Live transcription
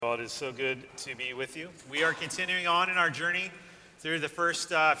Well, it is so good to be with you. We are continuing on in our journey through the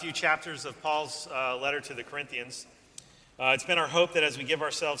first few chapters of Paul's letter to the Corinthians. It's been our hope that as we give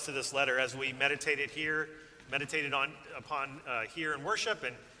ourselves to this letter, as we meditated upon here in worship,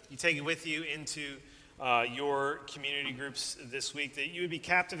 and you take it with you into your community groups this week, that you would be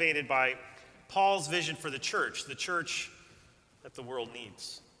captivated by Paul's vision for the church that the world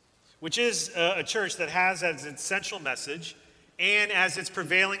needs, which is a church that has as its central message and as its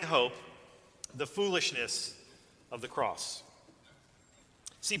prevailing hope the foolishness of the cross.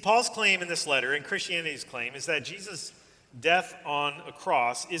 See, Paul's claim in this letter, and Christianity's claim, is that Jesus' death on a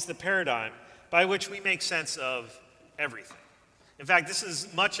cross is the paradigm by which we make sense of everything. In fact, this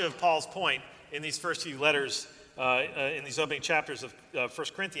is much of Paul's point in these first few letters, in these opening chapters of 1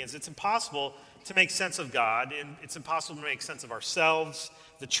 Corinthians. It's impossible to make sense of God, and it's impossible to make sense of ourselves,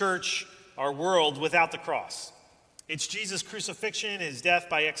 the church, our world, without the cross. It's Jesus' crucifixion, his death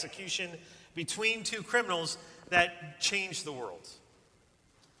by execution between two criminals that changed the world.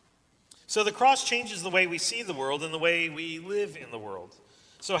 So the cross changes the way we see the world and the way we live in the world.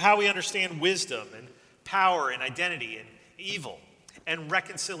 So how we understand wisdom and power and identity and evil and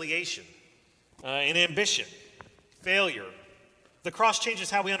reconciliation and ambition, failure. The cross changes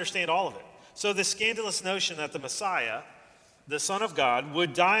how we understand all of it. So the scandalous notion that the Messiah, the Son of God,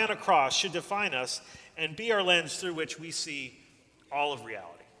 would die on a cross should define us and be our lens through which we see all of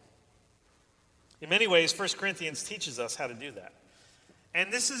reality. In many ways, 1 Corinthians teaches us how to do that.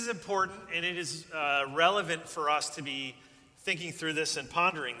 And this is important, and it is relevant for us to be thinking through this and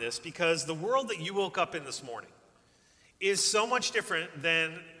pondering this, because the world that you woke up in this morning is so much different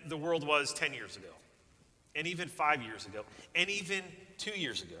than the world was 10 years ago, and even 5 years ago, and even 2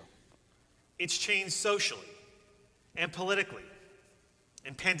 years ago. It's changed socially and politically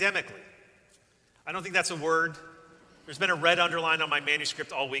and pandemically. I don't think that's a word. There's been a red underline on my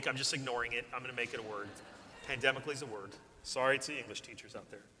manuscript all week. I'm just ignoring it. I'm going to make it a word. Pandemically is a word. Sorry to English teachers out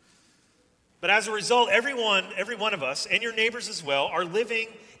there. But as a result, every one of us, and your neighbors as well, are living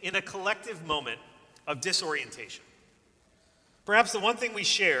in a collective moment of disorientation. Perhaps the one thing we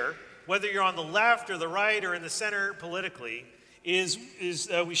share, whether you're on the left or the right or in the center politically, is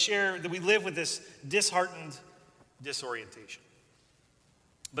we share that we live with this disheartened disorientation.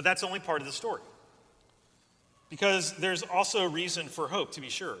 But that's only part of the story. Because there's also a reason for hope, to be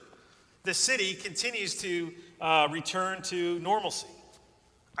sure. The city continues to return to normalcy.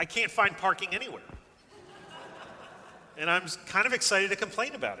 I can't find parking anywhere. And I'm kind of excited to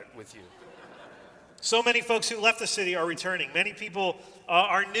complain about it with you. So many folks who left the city are returning. Many people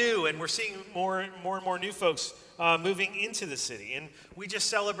are new, and we're seeing more and more new folks moving into the city. And we just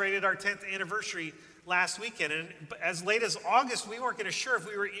celebrated our 10th anniversary last weekend. And as late as August, we weren't sure if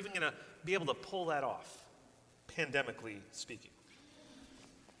we were even going to be able to pull that off, pandemically speaking.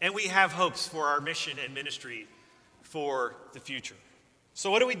 And we have hopes for our mission and ministry for the future.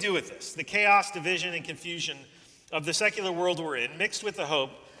 So what do we do with this? The chaos, division, and confusion of the secular world we're in, mixed with the hope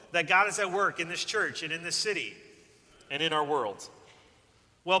that God is at work in this church and in this city and in our world.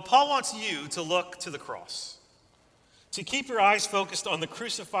 Well, Paul wants you to look to the cross, to keep your eyes focused on the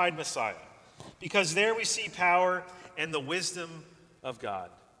crucified Messiah, because there we see power and the wisdom of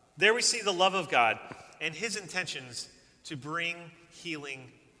God. There we see the love of God and his intentions to bring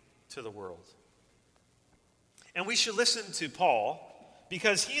healing to the world. And we should listen to Paul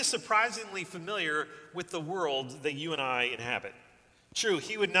because he is surprisingly familiar with the world that you and I inhabit. True,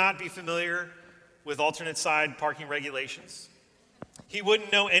 he would not be familiar with alternate side parking regulations. He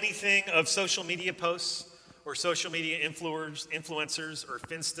wouldn't know anything of social media posts or social media influencers or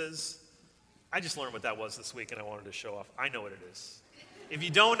Finstas. I just learned what that was this week and I wanted to show off. I know what it is. If you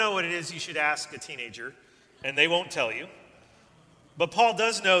don't know what it is, you should ask a teenager and they won't tell you. But Paul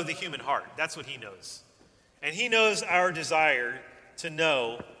does know the human heart. That's what he knows. And he knows our desire to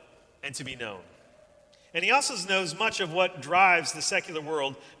know and to be known. And he also knows much of what drives the secular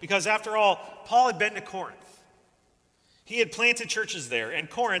world because, after all, Paul had been to Corinth. He had planted churches there. And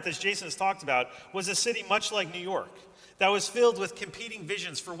Corinth, as Jason has talked about, was a city much like New York that was filled with competing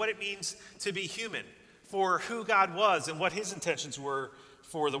visions for what it means to be human, for who God was and what his intentions were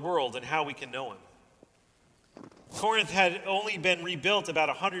for the world and how we can know him. Corinth had only been rebuilt about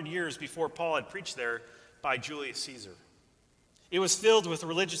 100 years before Paul had preached there by Julius Caesar. It was filled with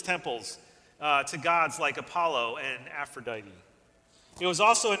religious temples to gods like Apollo and Aphrodite. It was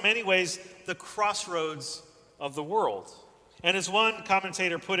also in many ways the crossroads of the world. And as one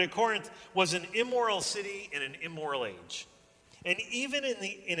commentator put it, Corinth was an immoral city in an immoral age. And even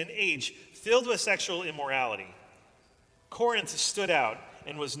in an age filled with sexual immorality, Corinth stood out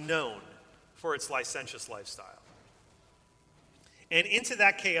and was known for its licentious lifestyle. And into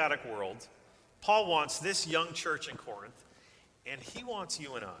that chaotic world, Paul wants this young church in Corinth, and he wants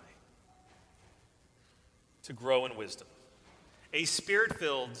you and I to grow in wisdom. A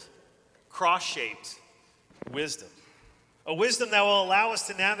spirit-filled, cross-shaped wisdom. A wisdom that will allow us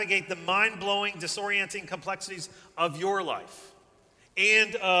to navigate the mind-blowing, disorienting complexities of your life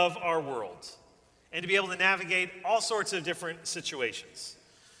and of our world, and to be able to navigate all sorts of different situations.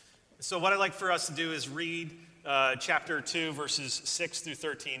 So what I'd like for us to do is read chapter 2, verses 6 through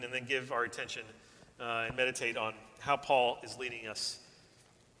 13, and then give our attention and meditate on how Paul is leading us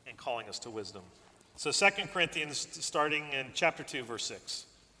and calling us to wisdom. So 2 Corinthians, starting in chapter 2, verse 6.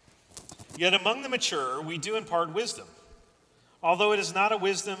 Yet among the mature we do impart wisdom, although it is not a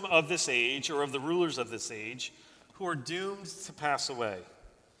wisdom of this age or of the rulers of this age, who are doomed to pass away.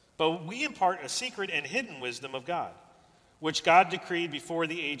 But we impart a secret and hidden wisdom of God, which God decreed before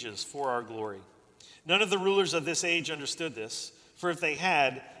the ages for our glory. None of the rulers of this age understood this, for if they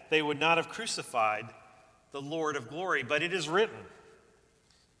had, they would not have crucified the Lord of glory. But it is written,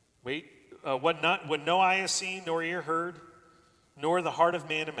 what no eye has seen, nor ear heard, nor the heart of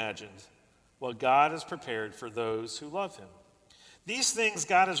man imagined, what God has prepared for those who love him. These things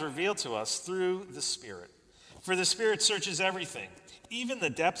God has revealed to us through the Spirit. For the Spirit searches everything, even the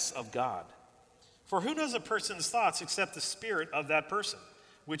depths of God. For who knows a person's thoughts except the spirit of that person,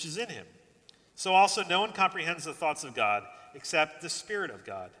 which is in him? So also no one comprehends the thoughts of God except the Spirit of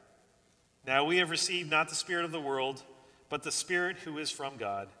God. Now we have received not the spirit of the world, but the Spirit who is from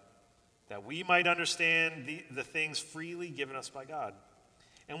God, that we might understand the things freely given us by God.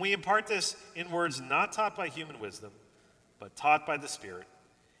 And we impart this in words not taught by human wisdom, but taught by the Spirit,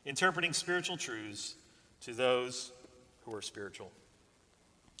 interpreting spiritual truths to those who are spiritual.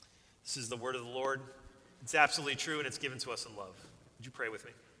 This is the word of the Lord. It's absolutely true, and it's given to us in love. Would you pray with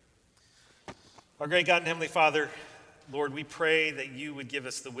me? Our great God and Heavenly Father, Lord, we pray that you would give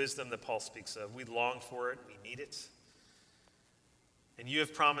us the wisdom that Paul speaks of. We long for it. We need it. And you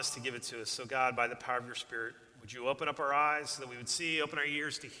have promised to give it to us. So God, by the power of your Spirit, would you open up our eyes so that we would see, open our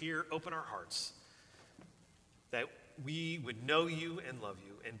ears to hear, open our hearts, that we would know you and love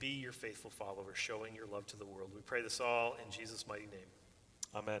you and be your faithful followers, showing your love to the world. We pray this all in Jesus' mighty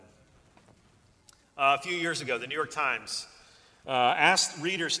name. Amen. A few years ago, the New York Times asked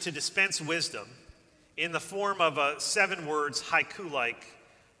readers to dispense wisdom in the form of a 7 words haiku-like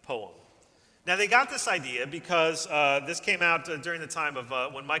poem. Now, they got this idea because this came out during the time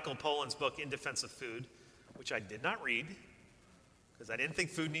of when Michael Pollan's book, In Defense of Food, which I did not read because I didn't think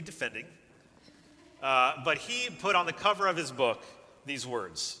food needed defending, but he put on the cover of his book these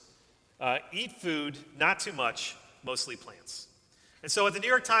words, eat food, not too much, mostly plants. And so what the New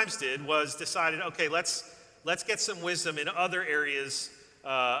York Times did was decided, okay, let's get some wisdom in other areas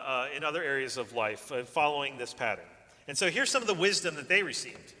of life following this pattern. And so here's some of the wisdom that they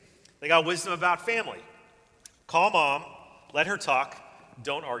received. They got wisdom about family. Call mom, let her talk,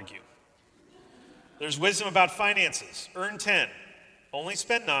 don't argue. There's wisdom about finances. Earn 10, only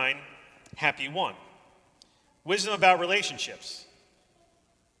spend 9, happy 1. Wisdom about relationships.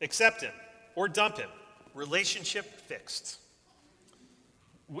 Accept him or dump him. Relationship fixed.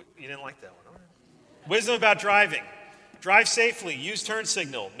 You didn't like that one, all right. Wisdom about driving. Drive safely, use turn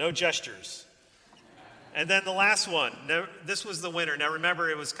signal, no gestures. And then the last one, this was the winner. Now remember,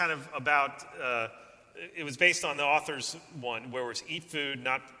 it was kind of about, it was based on the author's one, where it was eat food,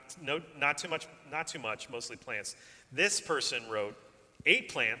 not too much, mostly plants. This person wrote, 8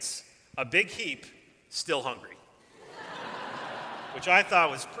 plants, a big heap, still hungry. Which I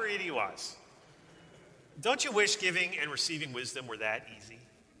thought was pretty wise. Don't you wish giving and receiving wisdom were that easy?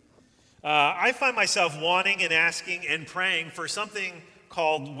 I find myself wanting and asking and praying for something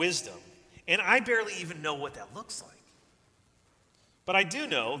called wisdom, and I barely even know what that looks like. But I do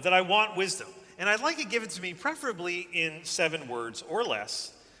know that I want wisdom, and I'd like it given to me preferably in 7 words or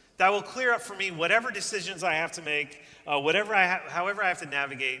less that will clear up for me whatever decisions I have to make, however I have to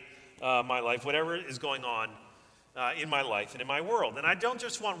navigate my life, whatever is going on in my life and in my world. And I don't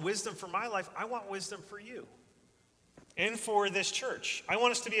just want wisdom for my life, I want wisdom for you. And for this church. I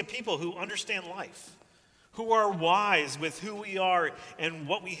want us to be a people who understand life, who are wise with who we are and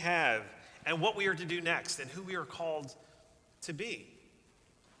what we have and what we are to do next and who we are called to be.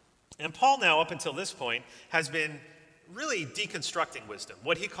 And Paul now, up until this point, has been really deconstructing wisdom,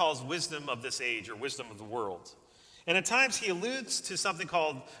 what he calls wisdom of this age or wisdom of the world. And at times he alludes to something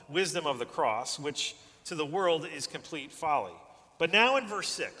called wisdom of the cross, which to the world is complete folly. But now in verse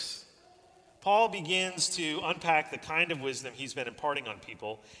 6, Paul begins to unpack the kind of wisdom he's been imparting on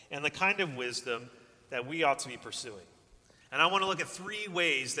people and the kind of wisdom that we ought to be pursuing. And I want to look at 3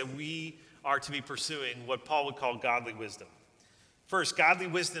 ways that we are to be pursuing what Paul would call godly wisdom. First, godly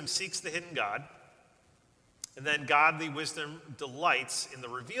wisdom seeks the hidden God. And then godly wisdom delights in the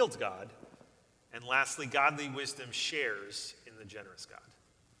revealed God. And lastly, godly wisdom shares in the generous God.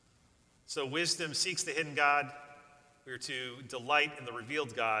 So wisdom seeks the hidden God. We are to delight in the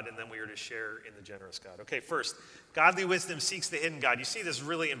revealed God, and then we are to share in the generous God. Okay, first, godly wisdom seeks the hidden God. You see this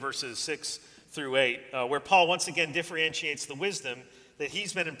really in verses 6 through 8, where Paul once again differentiates the wisdom that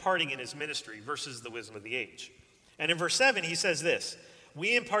he's been imparting in his ministry versus the wisdom of the age. And in verse 7, he says this,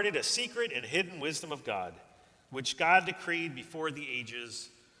 "We imparted a secret and hidden wisdom of God, which God decreed before the ages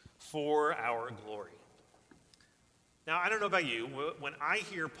for our glory." Now, I don't know about you, when I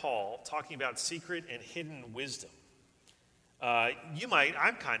hear Paul talking about secret and hidden wisdom, and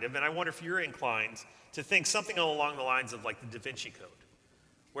I wonder if you're inclined to think something along the lines of like the Da Vinci Code,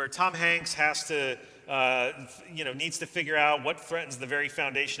 where Tom Hanks has to, needs to figure out what threatens the very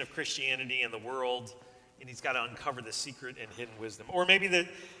foundation of Christianity and the world, and he's got to uncover the secret and hidden wisdom. Or maybe that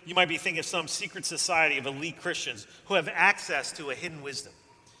you might be thinking of some secret society of elite Christians who have access to a hidden wisdom.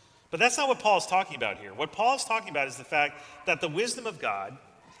 But that's not what Paul's talking about here. What Paul is talking about is the fact that the wisdom of God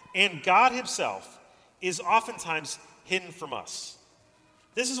and God himself is oftentimes hidden from us.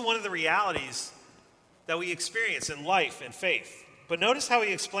 This is one of the realities that we experience in life and faith. But notice how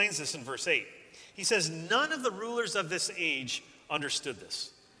he explains this in verse 8. He says, "None of the rulers of this age understood this.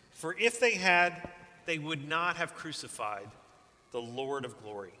 For if they had, they would not have crucified the Lord of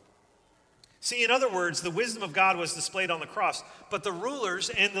glory." See, in other words, the wisdom of God was displayed on the cross, but the rulers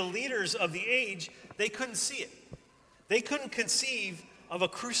and the leaders of the age, they couldn't see it. They couldn't conceive of a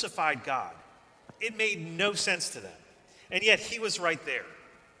crucified God. It made no sense to them. And yet he was right there.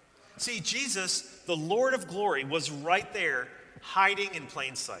 See, Jesus, the Lord of glory, was right there, hiding in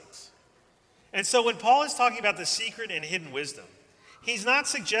plain sight. And so when Paul is talking about the secret and hidden wisdom, he's not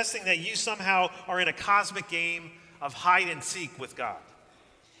suggesting that you somehow are in a cosmic game of hide and seek with God.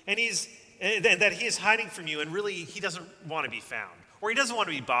 And that he is hiding from you, and really he doesn't want to be found, or he doesn't want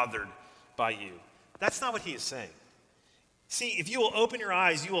to be bothered by you. That's not what he is saying. See, if you will open your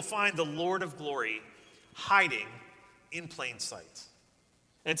eyes, you will find the Lord of glory hiding in plain sight.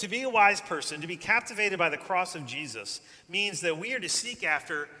 And to be a wise person, to be captivated by the cross of Jesus, means that we are to seek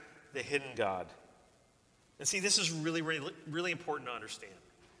after the hidden God. And see, this is really, really, really important to understand.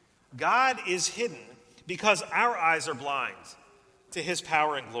 God is hidden because our eyes are blind to his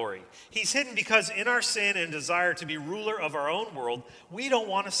power and glory. He's hidden because in our sin and desire to be ruler of our own world, we don't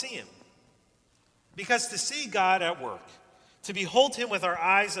want to see him. Because to see God at work, to behold him with our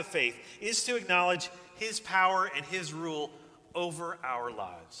eyes of faith, is to acknowledge his power and his rule over our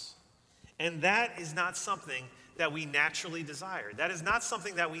lives. And that is not something that we naturally desire. That is not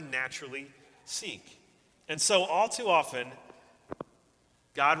something that we naturally seek. And so all too often,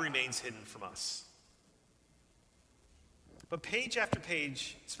 God remains hidden from us. But page after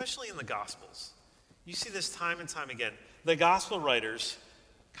page, especially in the Gospels, you see this time and time again, the Gospel writers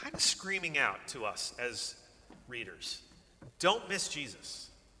kind of screaming out to us as readers, don't miss Jesus.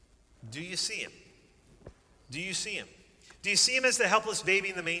 Do you see him? Do you see him? Do you see him as the helpless baby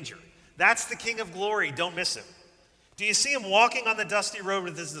in the manger? That's the King of glory. Don't miss him. Do you see him walking on the dusty road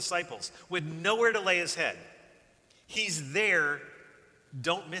with his disciples with nowhere to lay his head? He's there.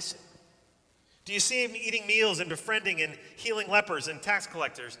 Don't miss him. Do you see him eating meals and befriending and healing lepers and tax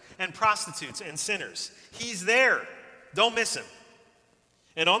collectors and prostitutes and sinners? He's there. Don't miss him.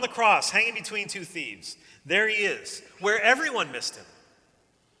 And on the cross, hanging between two thieves, there he is, where everyone missed him.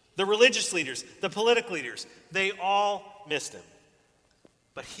 The religious leaders, the political leaders, they all missed him.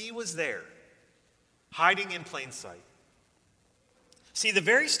 But he was there, hiding in plain sight. See, the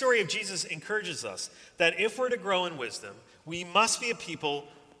very story of Jesus encourages us that if we're to grow in wisdom, we must be a people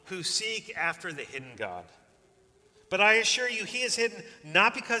who seek after the hidden God. But I assure you, he is hidden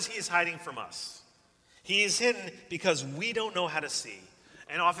not because he is hiding from us. He is hidden because we don't know how to see.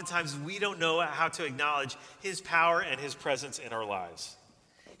 And oftentimes we don't know how to acknowledge his power and his presence in our lives.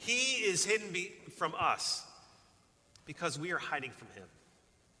 He is hidden from us because we are hiding from him.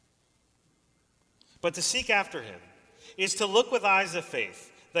 But to seek after him is to look with eyes of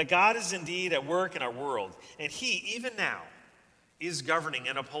faith that God is indeed at work in our world, and he, even now, is governing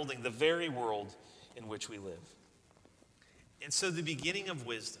and upholding the very world in which we live. And so the beginning of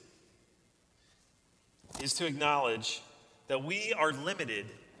wisdom is to acknowledge that we are limited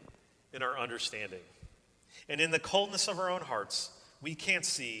in our understanding. And in the coldness of our own hearts, we can't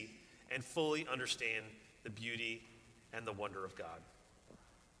see and fully understand the beauty and the wonder of God.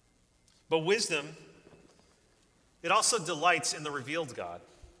 But wisdom, it also delights in the revealed God.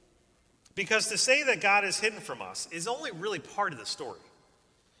 Because to say that God is hidden from us is only really part of the story.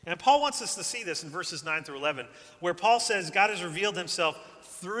 And Paul wants us to see this in verses 9 through 11, where Paul says God has revealed himself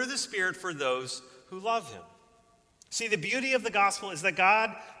through the Spirit for those who love him. See, the beauty of the gospel is that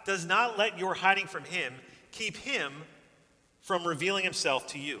God does not let your hiding from him keep him from revealing himself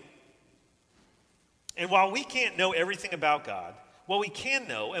to you. And while we can't know everything about God, what we can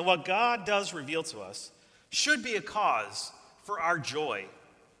know and what God does reveal to us should be a cause for our joy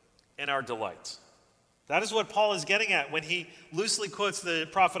and our delight. That is what Paul is getting at when he loosely quotes the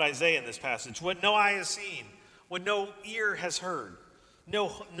prophet Isaiah in this passage. What no eye has seen, what no ear has heard,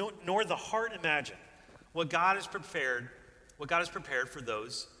 nor the heart imagined, what God has prepared for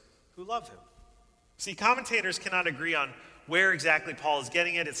those who love him. See, commentators cannot agree on where exactly Paul is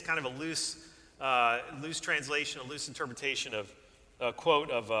getting it. It's kind of a loose translation, a loose interpretation of a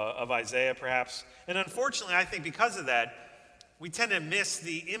quote of Isaiah, perhaps. And unfortunately, I think because of that, we tend to miss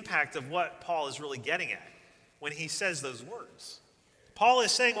the impact of what Paul is really getting at when he says those words. Paul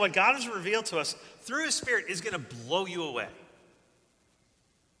is saying what God has revealed to us through his Spirit is going to blow you away.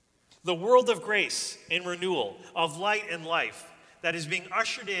 The world of grace and renewal, of light and life that is being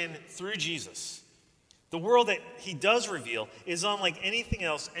ushered in through Jesus, the world that he does reveal is unlike anything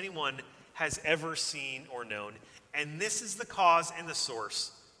else anyone has ever seen or known. And this is the cause and the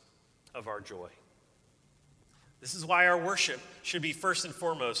source of our joy. This is why our worship should be first and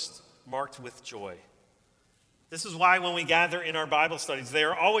foremost marked with joy. This is why when we gather in our Bible studies, they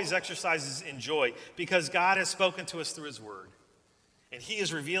are always exercises in joy because God has spoken to us through his word. And he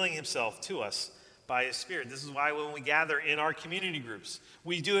is revealing himself to us by his Spirit. This is why when we gather in our community groups,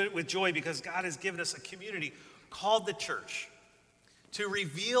 we do it with joy because God has given us a community called the church to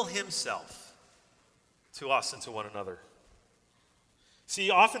reveal himself to us and to one another.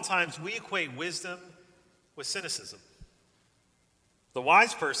 See, oftentimes we equate wisdom with cynicism. The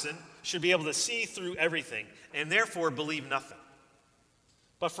wise person should be able to see through everything and therefore believe nothing.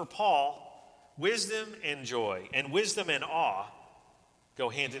 But for Paul, wisdom and joy and wisdom and awe go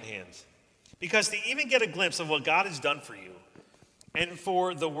hand in hand. Because to even get a glimpse of what God has done for you and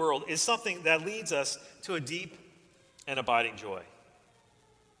for the world is something that leads us to a deep and abiding joy.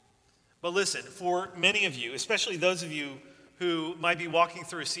 But listen, for many of you, especially those of you who might be walking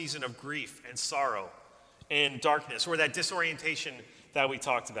through a season of grief and sorrow and darkness, or that disorientation that we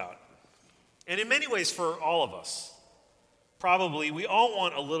talked about. And in many ways, for all of us, probably we all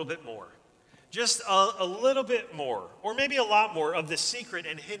want a little bit more. Just a little bit more, or maybe a lot more of the secret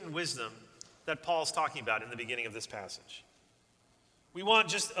and hidden wisdom that Paul's talking about in the beginning of this passage. We want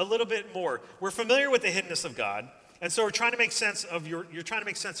just a little bit more. We're familiar with the hiddenness of God, and so we're trying to make sense of you're trying to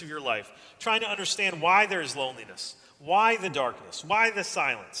make sense of your life, trying to understand why there is loneliness, why the darkness, why the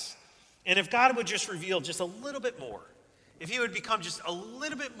silence. And if God would just reveal just a little bit more, if he would become just a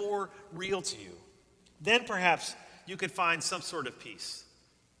little bit more real to you, then perhaps you could find some sort of peace.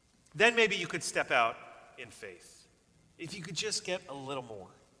 Then maybe you could step out in faith. If you could just get a little more.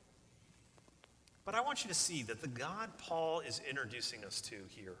 But I want you to see that the God Paul is introducing us to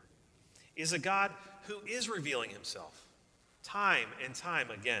here is a God who is revealing himself time and time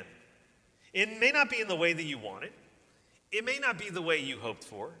again. It may not be in the way that you want it. It may not be the way you hoped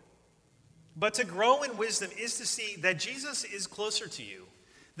for. But to grow in wisdom is to see that Jesus is closer to you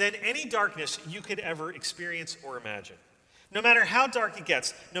than any darkness you could ever experience or imagine. No matter how dark it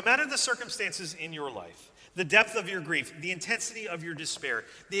gets, no matter the circumstances in your life, the depth of your grief, the intensity of your despair,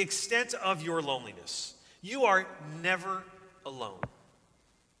 the extent of your loneliness, you are never alone.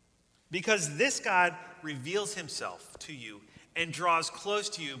 Because this God reveals himself to you and draws close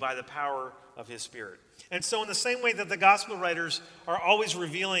to you by the power of his Spirit. And so in the same way that the gospel writers are always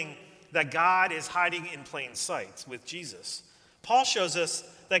revealing that God is hiding in plain sight with Jesus, Paul shows us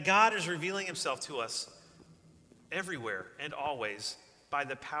that God is revealing himself to us everywhere and always by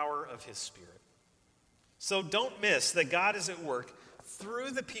the power of his Spirit. So don't miss that God is at work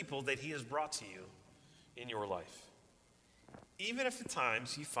through the people that he has brought to you in your life, even if at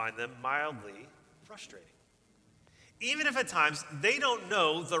times you find them mildly frustrating. Even if at times they don't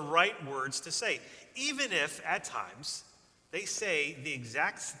know the right words to say. Even if at times they say the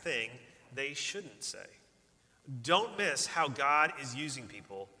exact thing they shouldn't say. Don't miss how God is using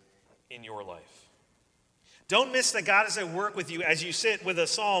people in your life. Don't miss that God is at work with you as you sit with a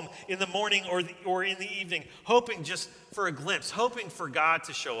psalm in the morning or in the evening, hoping just for a glimpse, hoping for God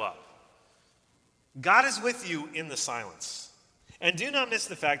to show up. God is with you in the silence. And do not miss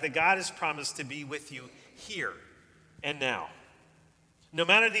the fact that God has promised to be with you here and now. No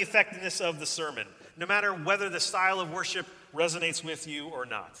matter the effectiveness of the sermon, no matter whether the style of worship resonates with you or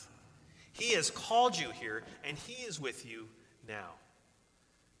not, he has called you here and he is with you now.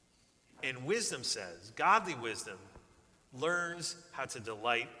 And wisdom says, godly wisdom learns how to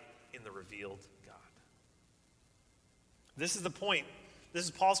delight in the revealed God. This is the point. This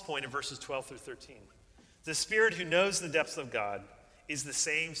is Paul's point in verses 12 through 13. The Spirit who knows the depths of God is the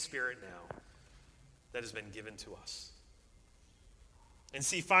same Spirit now that has been given to us. And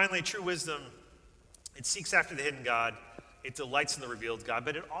see, finally, true wisdom, it seeks after the hidden God, it delights in the revealed God,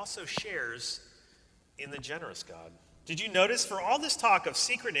 but it also shares in the generous God. Did you notice, for all this talk of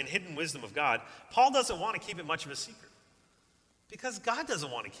secret and hidden wisdom of God, Paul doesn't want to keep it much of a secret, because God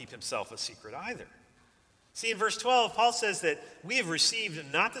doesn't want to keep himself a secret either. See, in verse 12, Paul says that we have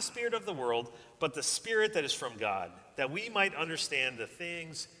received not the spirit of the world, but the Spirit that is from God, that we might understand the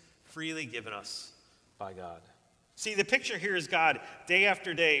things freely given us by God. See, the picture here is God, day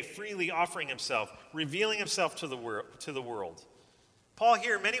after day, freely offering himself, revealing himself to the world. Paul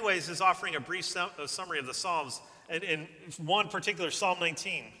here, in many ways, is offering a brief summary of the Psalms, and in one particular, Psalm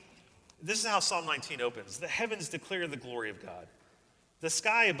 19. This is how Psalm 19 opens. The heavens declare the glory of God. The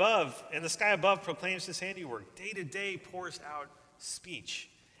sky above proclaims his handiwork. Day to day pours out speech,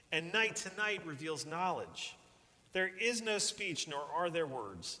 and night to night reveals knowledge. There is no speech, nor are there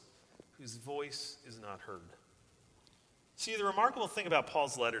words, whose voice is not heard. See, the remarkable thing about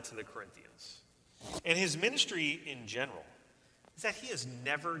Paul's letter to the Corinthians, and his ministry in general, is that he is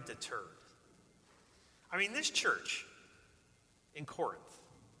never deterred. I mean, this church in Corinth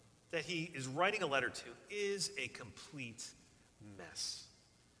that he is writing a letter to is a complete mess.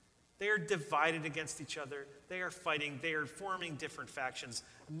 They are divided against each other. They are fighting. They are forming different factions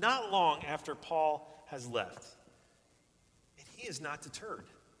not long after Paul has left. And he is not deterred.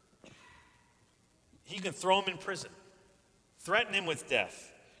 He can throw him in prison, threaten him with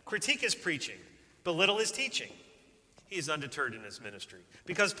death, critique his preaching, belittle his teaching. He is undeterred in his ministry.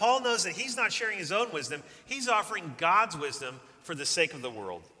 Because Paul knows that he's not sharing his own wisdom. He's offering God's wisdom for the sake of the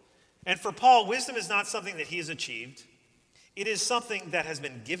world. And for Paul, wisdom is not something that he has achieved. It is something that has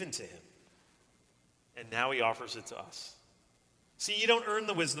been given to him. And now he offers it to us. See, you don't earn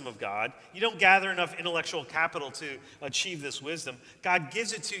the wisdom of God. You don't gather enough intellectual capital to achieve this wisdom. God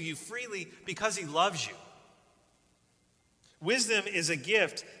gives it to you freely because he loves you. Wisdom is a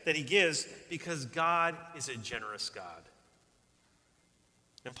gift that he gives because God is a generous God.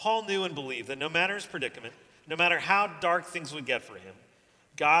 And Paul knew and believed that no matter his predicament, no matter how dark things would get for him,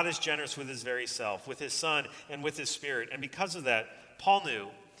 God is generous with his very self, with his Son, and with his Spirit. And because of that, Paul knew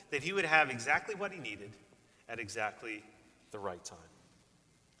that he would have exactly what he needed at exactly the right time.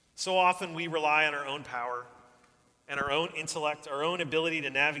 So often we rely on our own power and our own intellect, our own ability to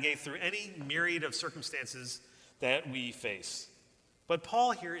navigate through any myriad of circumstances that we face. But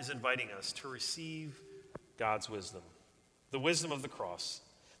Paul here is inviting us to receive God's wisdom, the wisdom of the cross,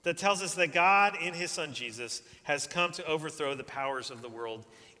 that tells us that God in his Son Jesus has come to overthrow the powers of the world,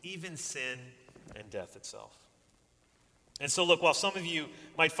 even sin and death itself. And so look, while some of you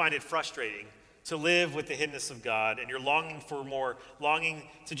might find it frustrating to live with the hiddenness of God, and you're longing for more, longing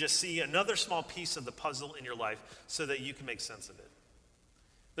to just see another small piece of the puzzle in your life so that you can make sense of it,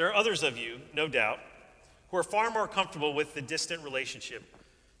 there are others of you, no doubt, who are far more comfortable with the distant relationship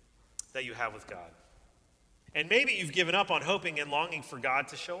that you have with God. And maybe you've given up on hoping and longing for God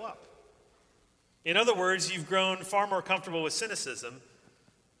to show up. In other words, you've grown far more comfortable with cynicism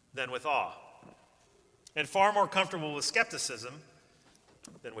than with awe, and far more comfortable with skepticism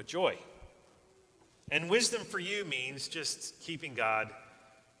than with joy. And wisdom for you means just keeping God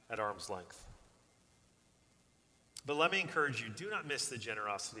at arm's length. But let me encourage you, do not miss the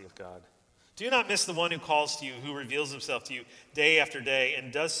generosity of God. Do not miss the one who calls to you, who reveals himself to you day after day,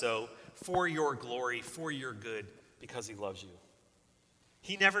 and does so for your glory, for your good, because he loves you.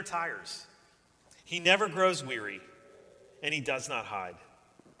 He never tires. He never grows weary, and he does not hide.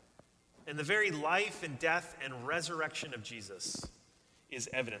 And the very life and death and resurrection of Jesus is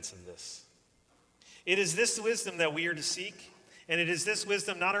evidence of this. It is this wisdom that we are to seek, and it is this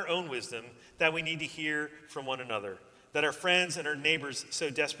wisdom, not our own wisdom, that we need to hear from one another, that our friends and our neighbors so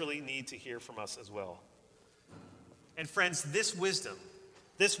desperately need to hear from us as well. And friends, this wisdom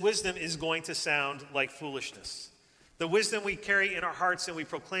is going to sound like foolishness. The wisdom we carry in our hearts and we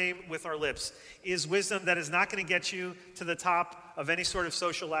proclaim with our lips is wisdom that is not going to get you to the top of any sort of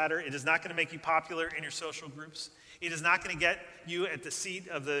social ladder. It is not going to make you popular in your social groups. It is not going to get you at the seat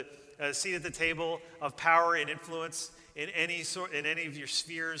at the table of power and influence in any of your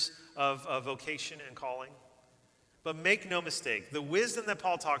spheres of vocation and calling. But make no mistake, the wisdom that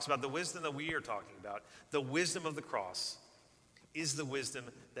Paul talks about, the wisdom that we are talking about, the wisdom of the cross, is the wisdom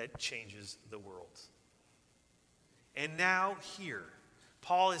that changes the world. And now here,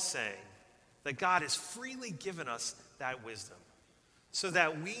 Paul is saying that God has freely given us that wisdom so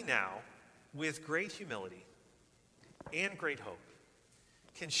that we now, with great humility, and great hope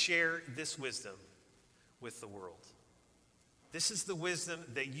can share this wisdom with the world. This is the wisdom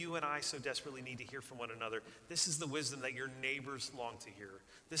that you and I so desperately need to hear from one another. This is the wisdom that your neighbors long to hear.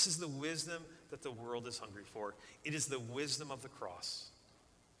 This is the wisdom that the world is hungry for. It is the wisdom of the cross.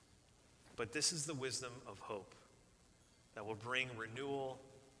 But this is the wisdom of hope that will bring renewal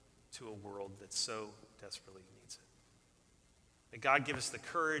to a world that so desperately needs it. May God give us the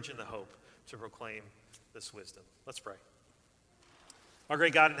courage and the hope to proclaim this wisdom. Let's pray. Our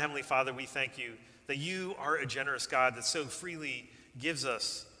great God and Heavenly Father, we thank you that you are a generous God that so freely gives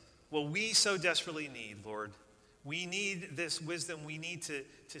us what we so desperately need, Lord. We need this wisdom. We need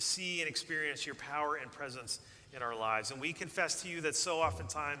to see and experience your power and presence in our lives. And we confess to you that so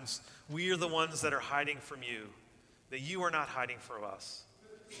oftentimes we are the ones that are hiding from you, that you are not hiding from us.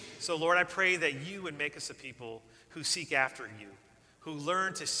 So, Lord, I pray that you would make us a people who seek after you, who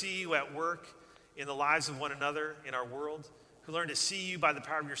learn to see you at work in the lives of one another in our world, who learn to see you by the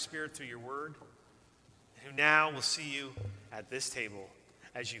power of your Spirit through your word, and who now will see you at this table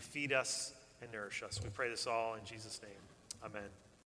as you feed us and nourish us. We pray this all in Jesus' name. Amen.